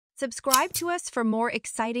Subscribe to us for more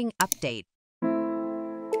exciting updates.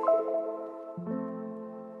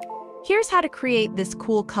 Here's how to create this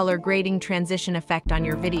cool color grading transition effect on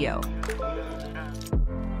your video.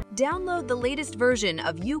 Download the latest version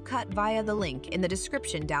of YouCut via the link in the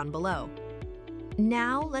description down below.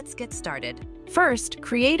 Now let's get started. First,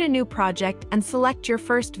 create a new project and select your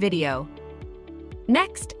first video.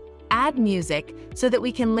 Next, add music so that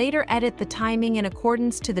we can later edit the timing in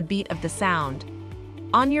accordance to the beat of the sound.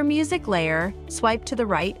 On your music layer, swipe to the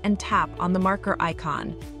right and tap on the marker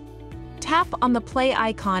icon. Tap on the play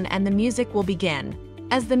icon and the music will begin.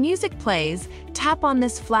 As the music plays, tap on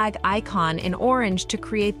this flag icon in orange to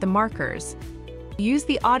create the markers. Use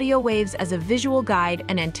the audio waves as a visual guide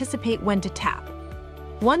and anticipate when to tap.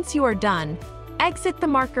 Once you are done, exit the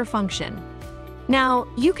marker function. Now,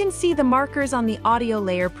 you can see the markers on the audio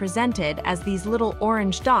layer presented as these little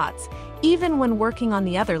orange dots, even when working on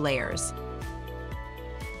the other layers.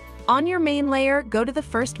 On your main layer, go to the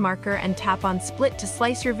first marker and tap on Split to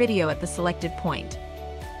slice your video at the selected point.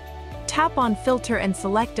 Tap on Filter and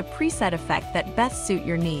select a preset effect that best suit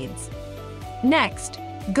your needs. Next,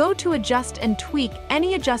 go to Adjust and tweak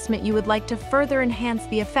any adjustment you would like to further enhance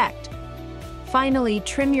the effect. Finally,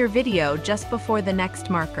 trim your video just before the next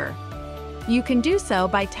marker. You can do so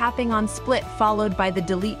by tapping on Split followed by the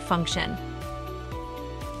Delete function.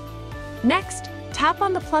 Next, tap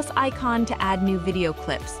on the plus icon to add new video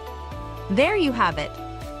clips. There you have it.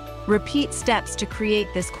 Repeat steps to create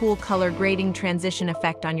this cool color grading transition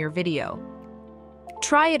effect on your video.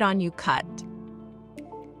 Try it on YouCut.